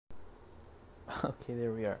Okay,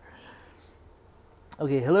 there we are.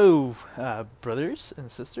 Okay, hello, brothers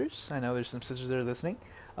and sisters. I know there's some sisters that are listening,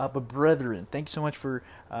 but brethren, thank you so much for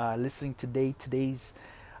listening today. Today's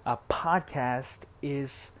podcast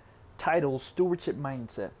is titled Stewardship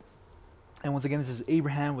Mindset. And once again, this is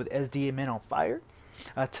Abraham with SDA Men on Fire.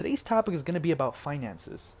 Today's topic is going to be about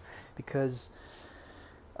finances because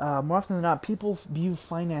more often than not, people view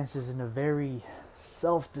finances in a very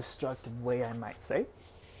self-destructive way, I might say.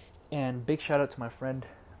 And big shout out to my friend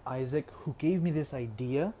Isaac, who gave me this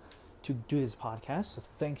idea to do this podcast. So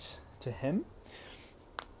thanks to him.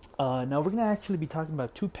 Now we're going to actually be talking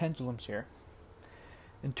about two pendulums here.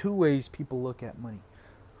 In two ways people look at money.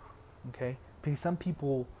 Okay? Because some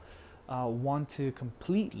people want to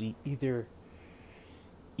completely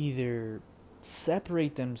either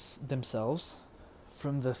separate themselves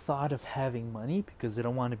from the thought of having money because they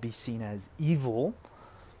don't want to be seen as evil.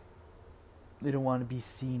 They don't want to be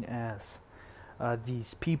seen as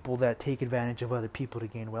these people that take advantage of other people to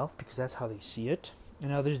gain wealth because that's how they see it.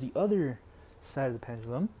 And now there's the other side of the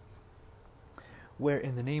pendulum where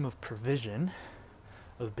in the name of provision,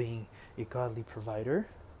 of being a godly provider,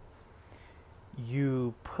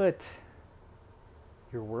 you put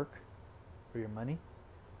your work or your money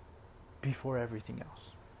before everything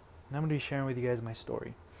else. And I'm going to be sharing with you guys my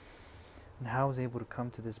story and how I was able to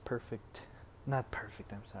come to this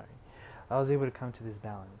I was able to come to this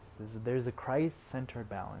balance. There's a Christ-centered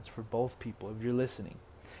balance for both people. If you're listening,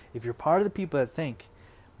 if you're part of the people that think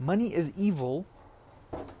money is evil,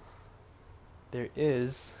 there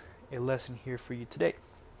is a lesson here for you today.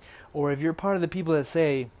 Or if you're part of the people that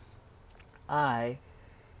say, I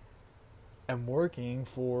am working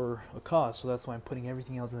for a cause, so that's why I'm putting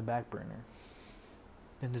everything else in the back burner,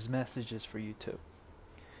 then this message is for you too.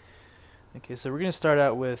 Okay, so we're going to start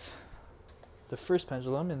out with the first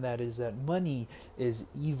pendulum, and that is that money is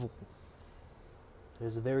evil.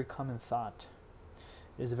 There's a very common thought.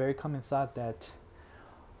 There's a very common thought that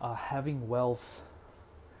having wealth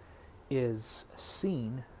is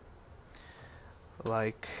seen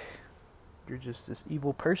like you're just this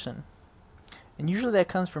evil person. And usually that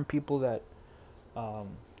comes from people that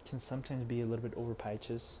can sometimes be a little bit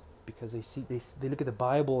overpitous because they look at the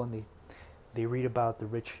Bible and they read about the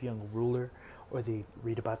rich young ruler, or they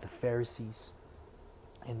read about the Pharisees.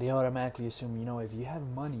 And they automatically assume, if you have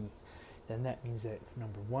money, then that means that,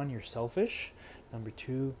 number one, you're selfish. Number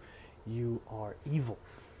two, you are evil.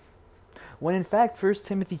 When in fact, 1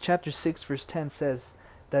 Timothy chapter 6, verse 10 says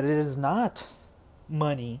that it is not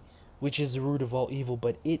money which is the root of all evil,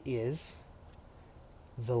 but it is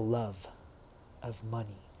the love of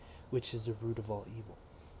money which is the root of all evil.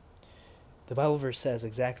 The Bible verse says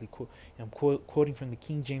exactly, I'm quoting from the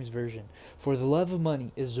King James Version, "For the love of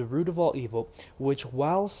money is the root of all evil, which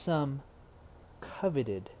while some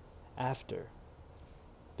coveted after,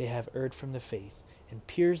 they have erred from the faith, and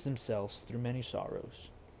pierced themselves through many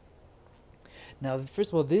sorrows." Now,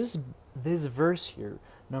 first of all, this verse here,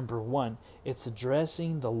 number one, it's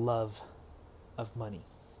addressing the love of money.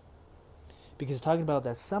 Because it's talking about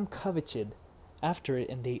that some coveted after it,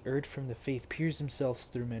 and they erred from the faith, pierced themselves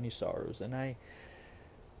through many sorrows. And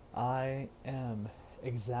I am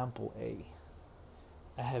example A.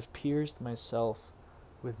 I have pierced myself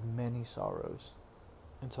with many sorrows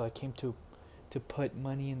until I came to put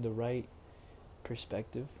money in the right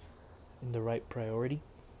perspective, in the right priority.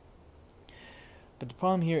 But the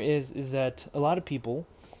problem here is that a lot of people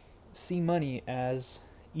see money as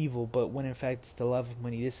evil, but when in fact it's the love of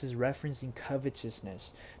money. This is referencing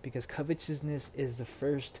covetousness, because covetousness is the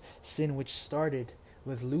first sin which started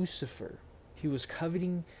with Lucifer. He was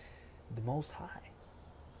coveting the Most High.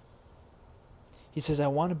 He says, I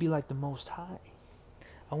want to be like the Most High.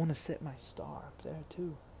 I want to set my star up there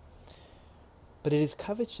too. But it is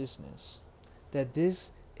covetousness that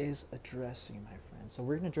this is addressing, my friends. So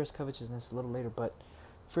we're going to address covetousness a little later, but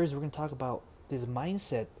first we're going to talk about this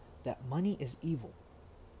mindset that money is evil,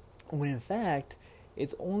 when in fact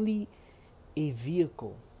it's only a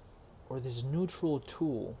vehicle or this neutral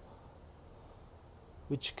tool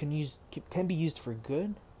which can be used for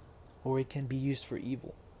good, or it can be used for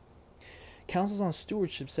evil. Counsels on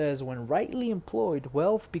Stewardship says, when rightly employed,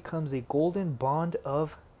 wealth becomes a golden bond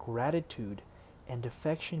of gratitude and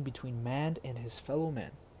affection between man and his fellow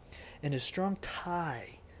man, and a strong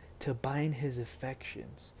tie to bind his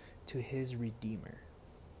affections to his Redeemer.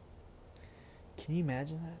 Can you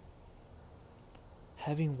imagine that?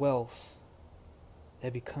 Having wealth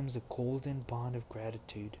that becomes a golden bond of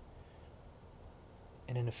gratitude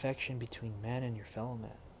and an affection between man and your fellow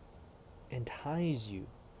man, and ties you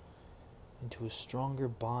into a stronger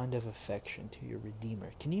bond of affection to your Redeemer.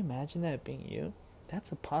 Can you imagine that being you?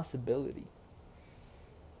 That's a possibility.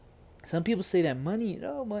 Some people say that money,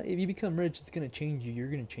 if you become rich, it's going to change you. You're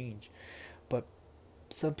going to change. But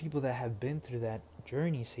some people that have been through that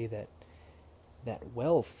journey say that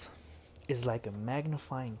wealth is like a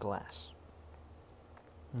magnifying glass.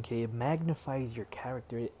 Okay, it magnifies your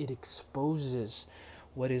character. It exposes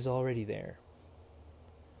what is already there.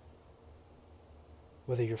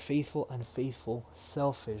 Whether you're faithful, unfaithful,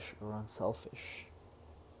 selfish, or unselfish,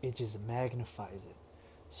 it just magnifies it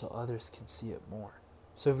so others can see it more.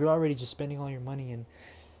 So if you're already just spending all your money in,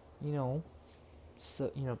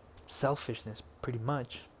 selfishness, pretty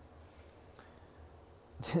much,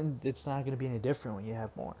 then it's not going to be any different when you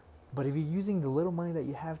have more. But if you're using the little money that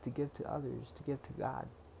you have to give to others, to give to God,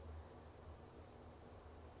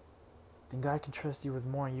 then God can trust you with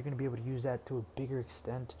more, and you're going to be able to use that to a bigger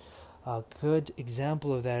extent. A good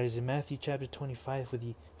example of that is in Matthew chapter 25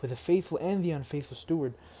 with the faithful and the unfaithful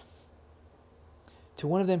steward. To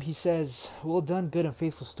one of them he says, "Well done, good and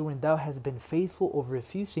faithful steward. Thou hast been faithful over a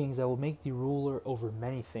few things. I will make thee ruler over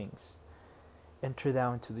many things. Enter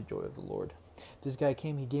thou into the joy of the Lord." This guy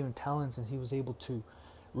came, he gave him talents, and he was able to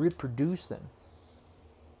reproduce them,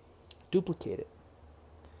 duplicate it.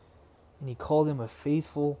 And he called him a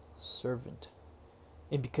faithful servant.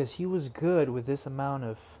 And because he was good with this amount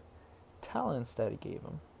of talents that he gave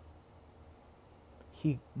him,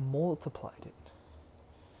 he multiplied it.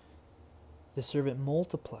 The servant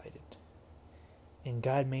multiplied it. And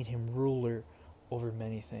God made him ruler over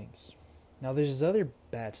many things. Now there's this other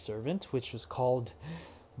bad servant, which was called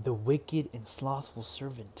the wicked and slothful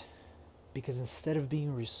servant. Because instead of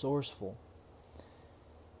being resourceful,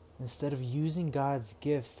 instead of using God's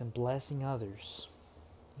gifts and blessing others,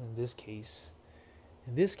 in this case,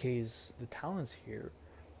 the talents here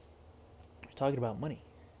are talking about money.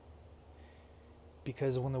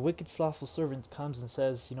 Because when the wicked, slothful servant comes and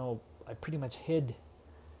says, I pretty much hid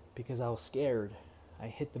because I was scared. I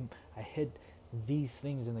hid these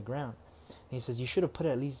things in the ground. And he says, you should have put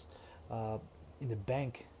it at least in the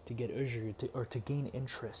bank to get ujri, or to gain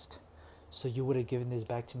interest. So you would have given this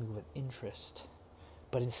back to me with interest.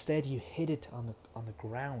 But instead you hid it on the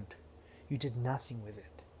ground. You did nothing with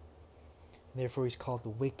it. And therefore he's called the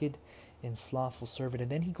wicked and slothful servant. And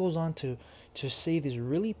then he goes on to say this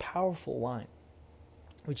really powerful line,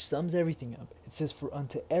 which sums everything up. It says, "For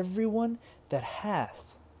unto everyone that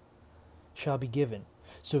hath shall be given."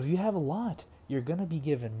 So if you have a lot, you're going to be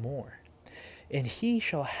given more. "And he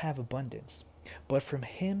shall have abundance. But from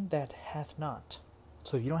him that hath not,"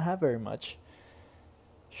 so if you don't have very much,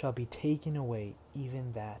 "shall be taken away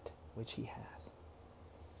even that which he hath."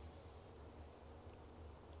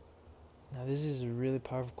 Now this is a really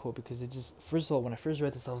powerful quote, because it just, first of all, when I first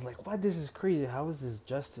read this, I was like, what? This is crazy. How is this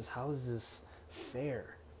justice? How is this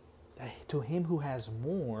fair? That to him who has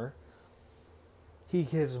more, he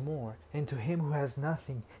gives more. And to him who has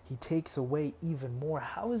nothing, he takes away even more.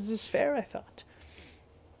 How is this fair, I thought?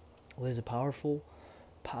 Well, there's a powerful,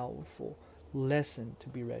 powerful lesson to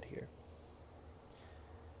be read here.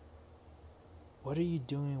 What are you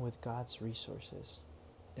doing with God's resources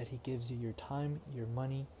that he gives you? Your time, your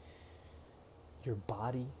money, your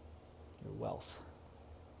body, your wealth.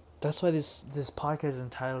 That's why this podcast is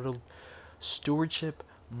entitled Stewardship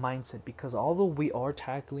Mindset, because although we are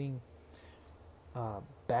tackling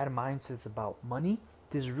bad mindsets about money,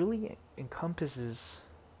 this really encompasses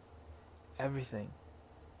everything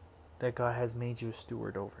that God has made you a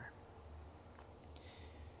steward over.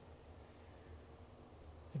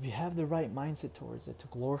 If you have the right mindset towards it, to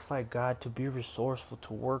glorify God, to be resourceful,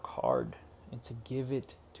 to work hard, and to give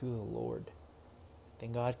it to the Lord,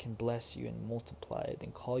 then God can bless you and multiply it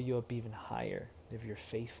and call you up even higher if you're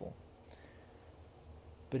faithful.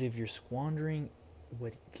 But if you're squandering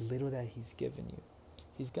what little that he's given you,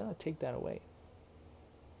 he's going to take that away.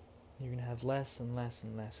 You're going to have less and less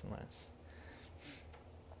and less and less.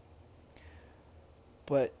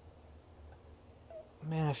 But,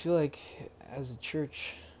 man, I feel like as a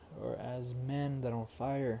church, or as men that are on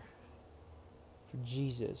fire for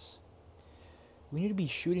Jesus, we need to be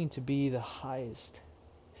shooting to be the highest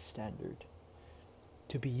standard,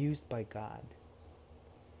 to be used by God.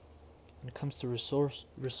 When it comes to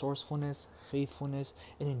resourcefulness, faithfulness,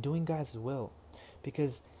 and in doing God's will.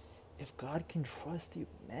 Because if God can trust you,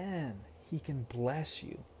 man, he can bless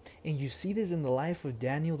you. And you see this in the life of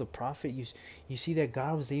Daniel the prophet. You see that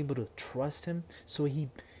God was able to trust him. So he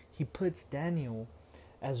puts Daniel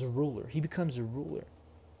as a ruler. He becomes a ruler.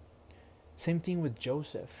 Same thing with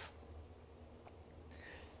Joseph.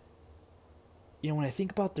 When I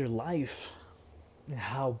think about their life and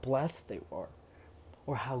how blessed they were,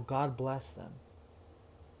 or how God blessed them,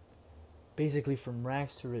 basically from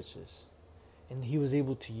rags to riches, and he was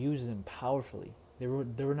able to use them powerfully, They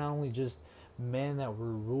were not only just men that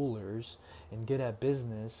were rulers and good at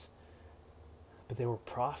business, but they were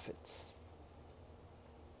prophets.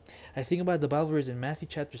 I think about the Bible verse in Matthew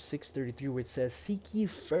chapter 6:33 where it says, "Seek ye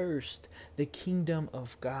first the kingdom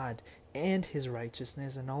of God and his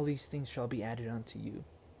righteousness, and all these things shall be added unto you."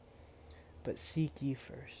 But seek ye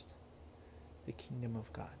first the kingdom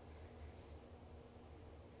of God.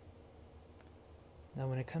 Now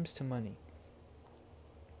when it comes to money,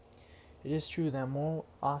 it is true that more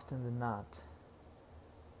often than not,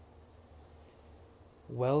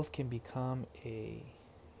 wealth can become a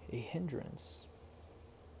hindrance.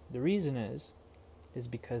 The reason is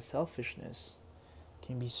because selfishness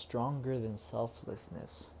can be stronger than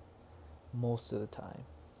selflessness most of the time.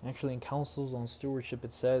 Actually, in Counsels on Stewardship,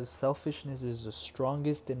 it says, selfishness is the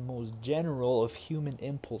strongest and most general of human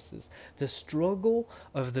impulses. The struggle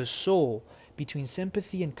of the soul between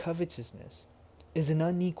sympathy and covetousness is an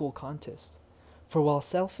unequal contest. For while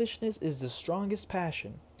selfishness is the strongest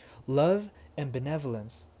passion, love and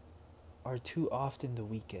benevolence are too often the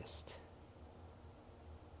weakest.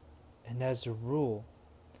 And as a rule,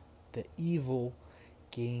 the evil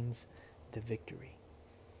gains the victory.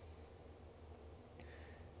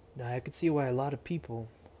 Now I could see why a lot of people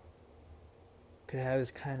could have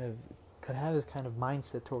this kind of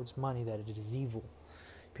mindset towards money, that it is evil,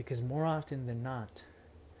 because more often than not,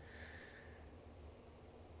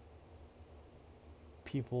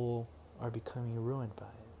 people are becoming ruined by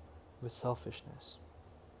it with selfishness.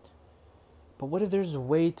 But what if there's a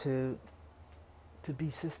way to be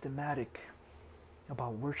systematic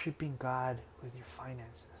about worshiping God with your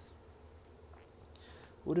finances?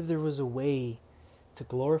 What if there was a way to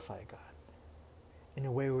glorify God in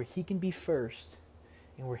a way where He can be first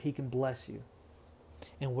and where He can bless you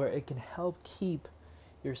and where it can help keep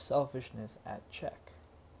your selfishness at check?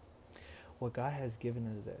 Well, God has given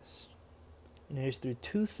us this. And it is through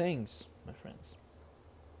two things, my friends.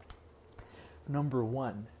 Number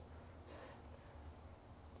one,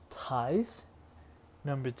 tithe.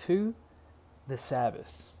 Number two, the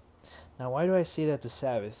Sabbath. Now, why do I say that the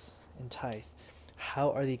Sabbath and tithe? How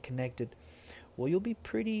are they connected? Well, you'll be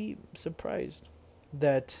pretty surprised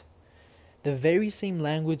that the very same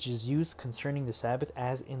language is used concerning the Sabbath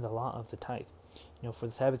as in the law of the tithe. For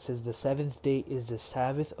the Sabbath says, "The seventh day is the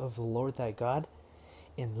Sabbath of the Lord thy God."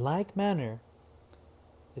 In like manner,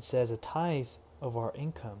 it says, "A tithe of our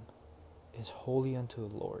income is holy unto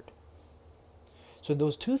the Lord." So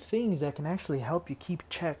those two things that can actually help you keep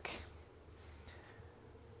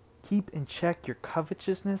in check your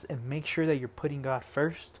covetousness and make sure that you're putting God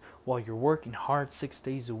first while you're working hard 6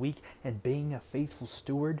 days a week and being a faithful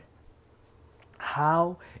steward.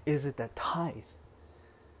 How is it that tithe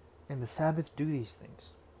and the Sabbath do these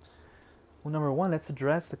things? Well, number one, let's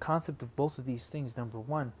address the concept of both of these things. Number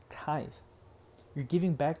one, tithe. You're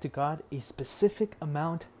giving back to God a specific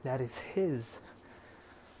amount that is His.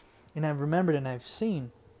 And I've remembered and I've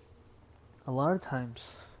seen a lot of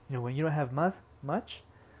times, when you don't have much,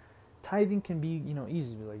 tithing can be,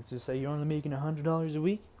 easy. Like, just say you're only making $100 a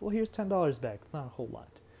week. Well, here's $10 back. It's not a whole lot.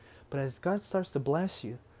 But as God starts to bless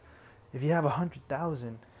you, if you have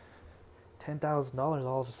 $100,000, $10,000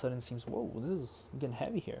 all of a sudden seems, whoa, this is getting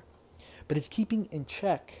heavy here. But it's keeping in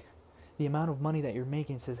check the amount of money that you're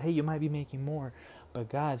making. It says, hey, you might be making more, but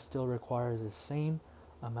God still requires the same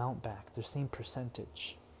amount back, the same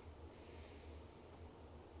percentage.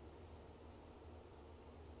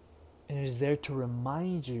 And it is there to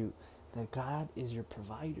remind you that God is your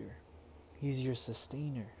provider. He's your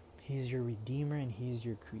sustainer. He's your redeemer, and He's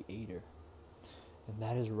your creator. And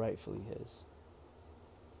that is rightfully His.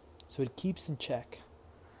 So it keeps in check.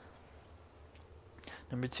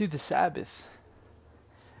 Number two, the Sabbath.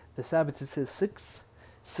 The Sabbath, it says,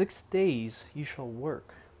 six days you shall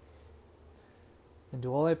work and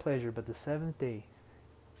do all thy pleasure, but the seventh day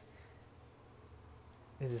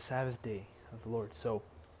is the Sabbath day of the Lord. So,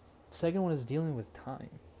 the second one is dealing with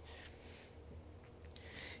time.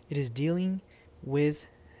 It is dealing with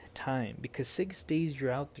time, because 6 days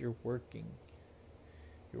you're out there working.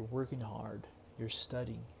 You're working hard. You're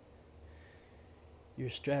studying. You're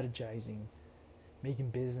strategizing,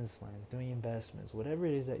 making business plans, doing investments, whatever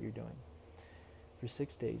it is that you're doing. For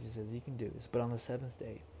 6 days, He says you can do this. But on the seventh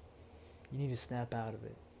day, you need to snap out of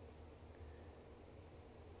it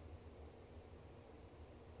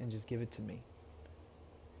and just give it to me.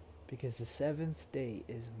 Because the seventh day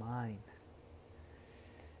is mine.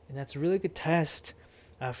 And that's a really good test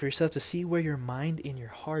for yourself to see where your mind and your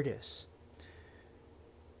heart is.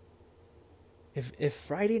 If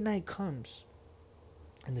Friday night comes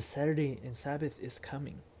and the Saturday and Sabbath is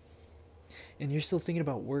coming, and you're still thinking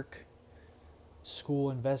about work, school,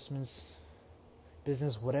 investments,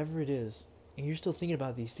 business, whatever it is, and you're still thinking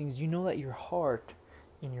about these things, you know that your heart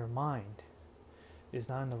and your mind is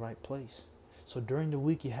not in the right place. So during the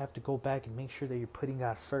week, you have to go back and make sure that you're putting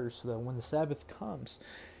God first so that when the Sabbath comes,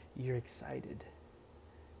 you're excited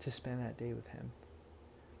to spend that day with Him.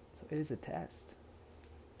 So it is a test.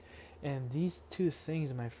 And these two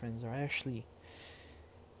things, my friends, are actually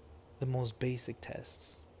the most basic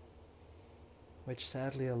tests, which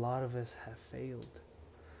sadly a lot of us have failed.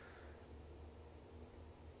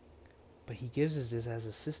 But He gives us this as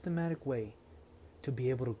a systematic way to be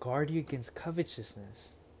able to guard you against covetousness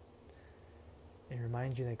and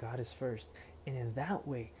remind you that God is first. And in that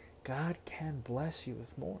way, God can bless you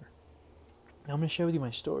with more. Now I'm going to share with you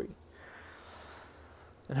my story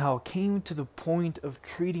and how I came to the point of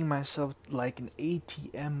treating myself like an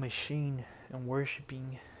ATM machine and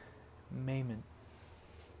worshiping Mammon.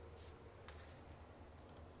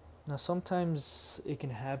 Now sometimes it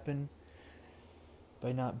can happen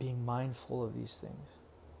by not being mindful of these things.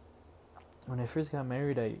 When I first got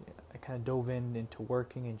married, I kind of dove into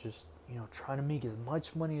working and just, trying to make as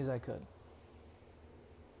much money as I could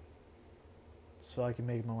so I can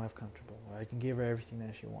make my wife comfortable, or I can give her everything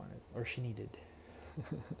that she wanted or she needed.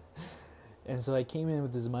 And so I came in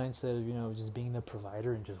with this mindset of, just being the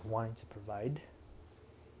provider and just wanting to provide.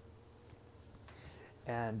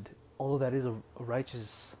 And although that is a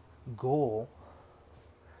righteous goal,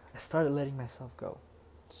 I started letting myself go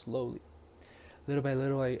slowly. Little by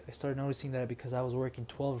little, I started noticing that because I was working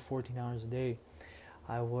 12 or 14 hours a day,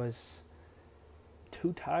 I was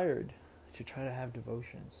too tired to try to have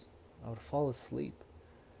devotions. I would fall asleep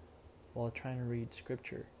while trying to read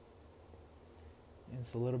scripture. And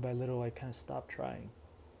so little by little, I kind of stopped trying.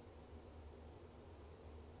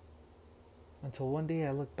 Until one day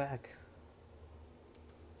I looked back,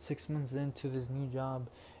 6 months into this new job,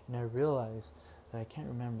 and I realized that I can't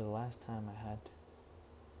remember the last time I had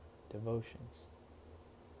devotions.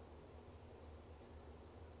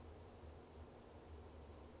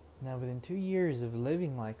 Now, within 2 years of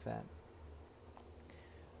living like that,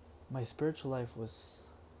 my spiritual life was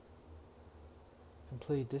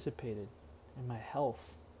completely dissipated, and my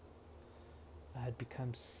health, I had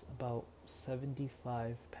become about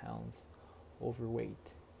 75 pounds overweight.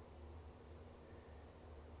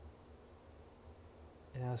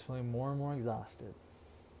 And I was feeling more and more exhausted.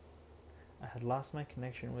 I had lost my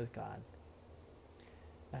connection with God.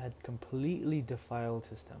 I had completely defiled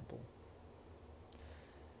His temple.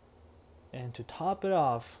 And to top it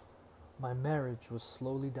off, my marriage was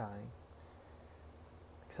slowly dying,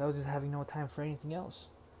 because I was just having no time for anything else.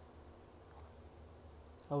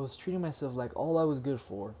 I was treating myself like all I was good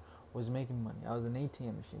for was making money. I was an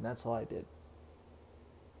ATM machine. That's all I did.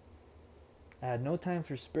 I had no time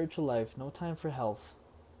for spiritual life, no time for health,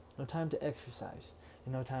 no time to exercise,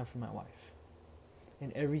 and no time for my wife.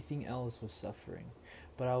 And everything else was suffering.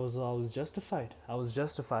 But I was justified. I was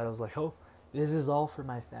like, oh, this is all for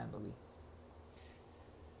my family.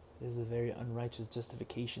 It is a very unrighteous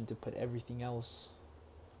justification to put everything else,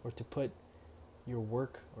 or to put your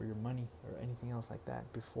work or your money or anything else like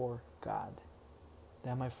that before God.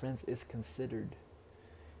 That, my friends, is considered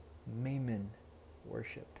Mammon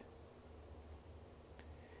worship.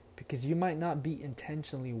 Because you might not be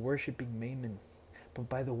intentionally worshiping Mammon, but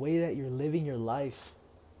by the way that you're living your life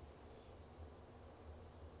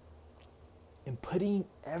and putting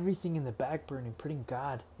everything in the back burner and putting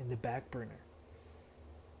God in the back burner.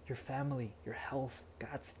 Your family, your health,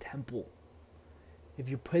 God's temple. If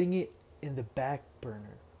you're putting it in the back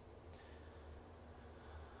burner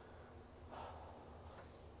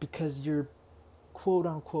because you're quote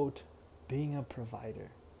unquote being a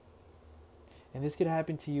provider. And this could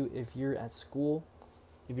happen to you if you're at school,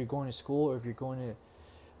 if you're going to school, or if you're going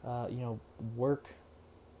to work,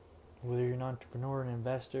 whether you're an entrepreneur or an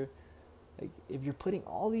investor. Like, if you're putting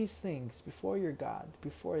all these things before your God,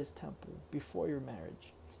 before His temple, before your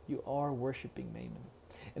marriage, you are worshiping Mammon.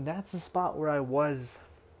 And that's the spot where I was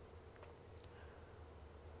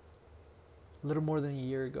a little more than a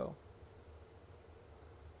year ago,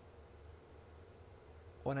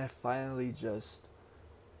 when I finally just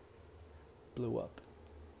blew up.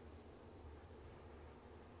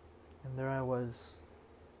 And there I was,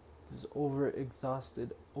 this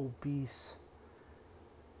overexhausted, obese,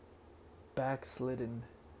 backslidden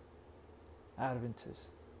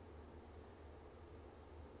Adventist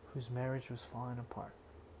whose marriage was falling apart.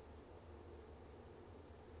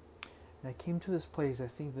 And I came to this place, I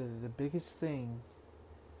think the biggest thing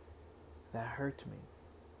that hurt me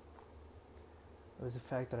was the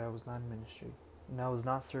fact that I was not in ministry and I was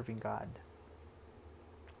not serving God.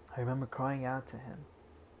 I remember crying out to Him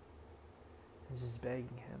and just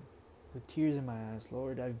begging Him with tears in my eyes,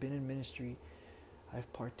 Lord, I've been in ministry.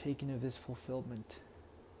 I've partaken of this fulfillment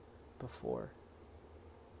before.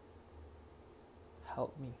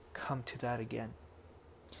 Help me come to that again.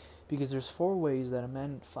 Because there's 4 ways that a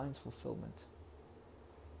man finds fulfillment.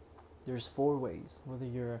 There's 4 ways. Whether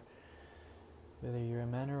you're a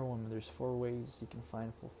man or a woman, there's 4 ways you can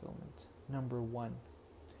find fulfillment. Number 1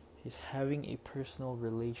 is having a personal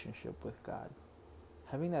relationship with God.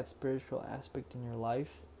 Having that spiritual aspect in your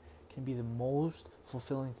life can be the most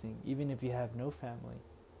fulfilling thing, even if you have no family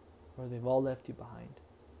or they've all left you behind.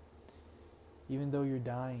 Even though you're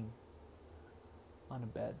dying on a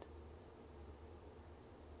bed,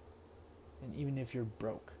 and even if you're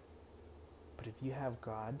broke. But if you have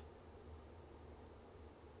God,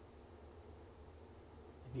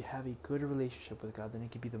 if you have a good relationship with God, then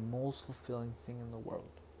it can be the most fulfilling thing in the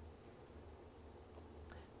world.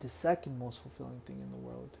 The second most fulfilling thing in the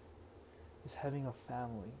world is having a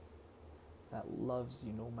family that loves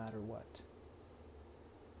you no matter what.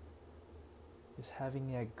 Is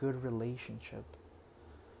having a good relationship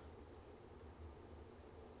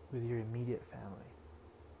with your immediate family.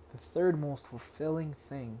 The third most fulfilling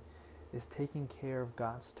thing is taking care of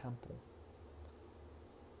God's temple.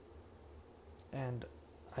 And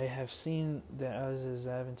I have seen that as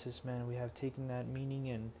Adventist men, we have taken that meaning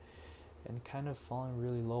and kind of fallen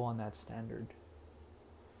really low on that standard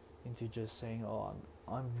into just saying, oh,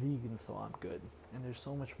 I'm vegan, so I'm good. And there's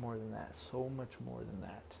so much more than that, so much more than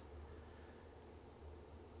that.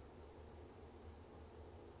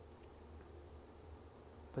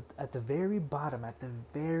 But at the very bottom, at the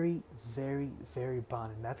very, very, very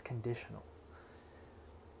bottom, that's conditional,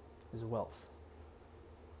 is wealth.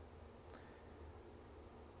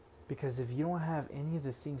 Because if you don't have any of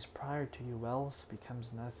the things prior to you, wealth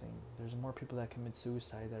becomes nothing. There's more people that commit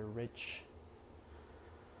suicide that are rich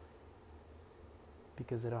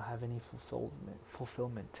because they don't have any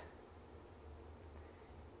fulfillment,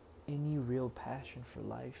 any real passion for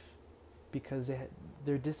life, because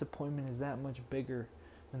their disappointment is that much bigger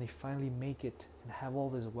when they finally make it and have all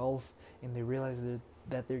this wealth and they realize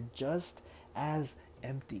that they're just as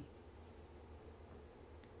empty.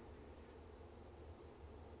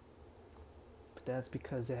 But that's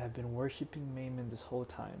because they have been worshiping Mammon this whole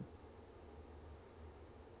time.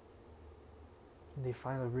 And they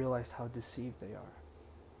finally realize how deceived they are.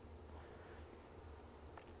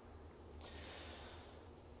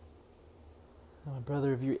 Now, my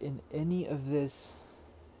brother, if you're in any of these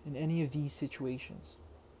situations,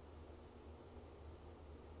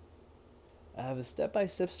 I have a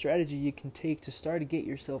step-by-step strategy you can take to start to get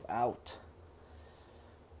yourself out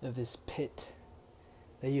of this pit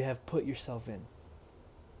that you have put yourself in.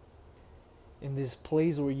 In this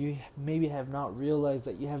place where you maybe have not realized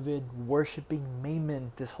that you have been worshiping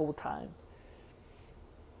Mammon this whole time.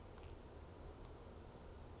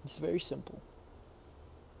 It's very simple.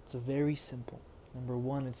 It's very simple. Number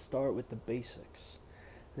 1, let's start with the basics.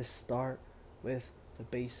 Let's start with the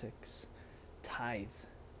basics. Tithe.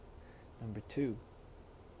 Number 2,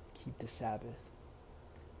 keep the Sabbath.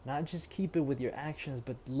 Not just keep it with your actions,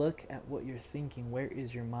 but look at what you're thinking. Where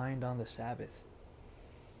is your mind on the Sabbath?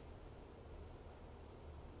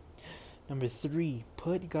 Number 3,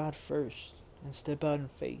 put God first and step out in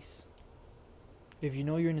faith. If you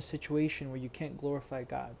know you're in a situation where you can't glorify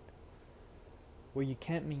God, where you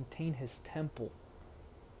can't maintain His temple,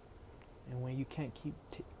 and when you can't keep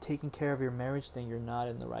taking care of your marriage, then you're not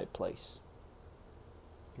in the right place.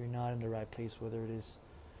 You're not in the right place, whether it is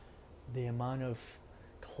the amount of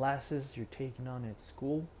classes you're taking on at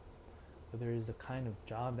school, whether it is the kind of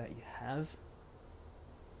job that you have,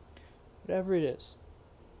 whatever it is.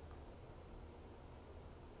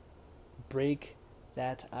 Break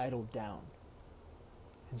that idol down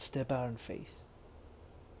and step out in faith.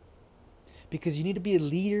 Because you need to be a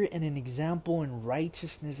leader and an example in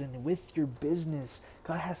righteousness and with your business.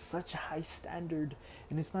 God has such a high standard.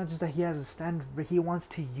 And it's not just that He has a standard, but He wants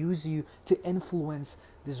to use you to influence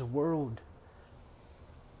this world.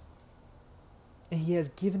 And He has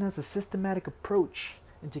given us a systematic approach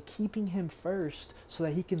into keeping Him first so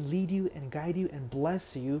that He can lead you and guide you and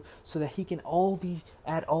bless you so that He can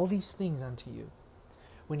add all these things unto you.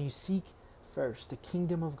 When you seek first the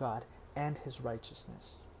kingdom of God and His righteousness.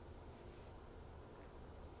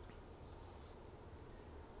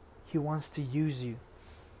 He wants to use you.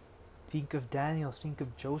 Think of Daniel, think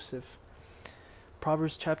of Joseph.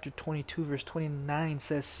 Proverbs chapter 22 verse 29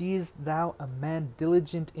 says, "Seest thou a man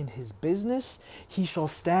diligent in his business? He shall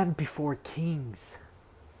stand before kings."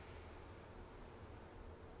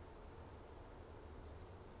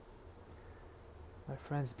 My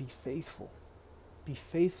friends, be faithful. Be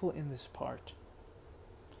faithful in this part.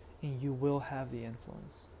 and you will have the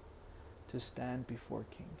influence to stand before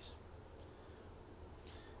kings.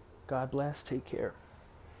 God bless. Take care.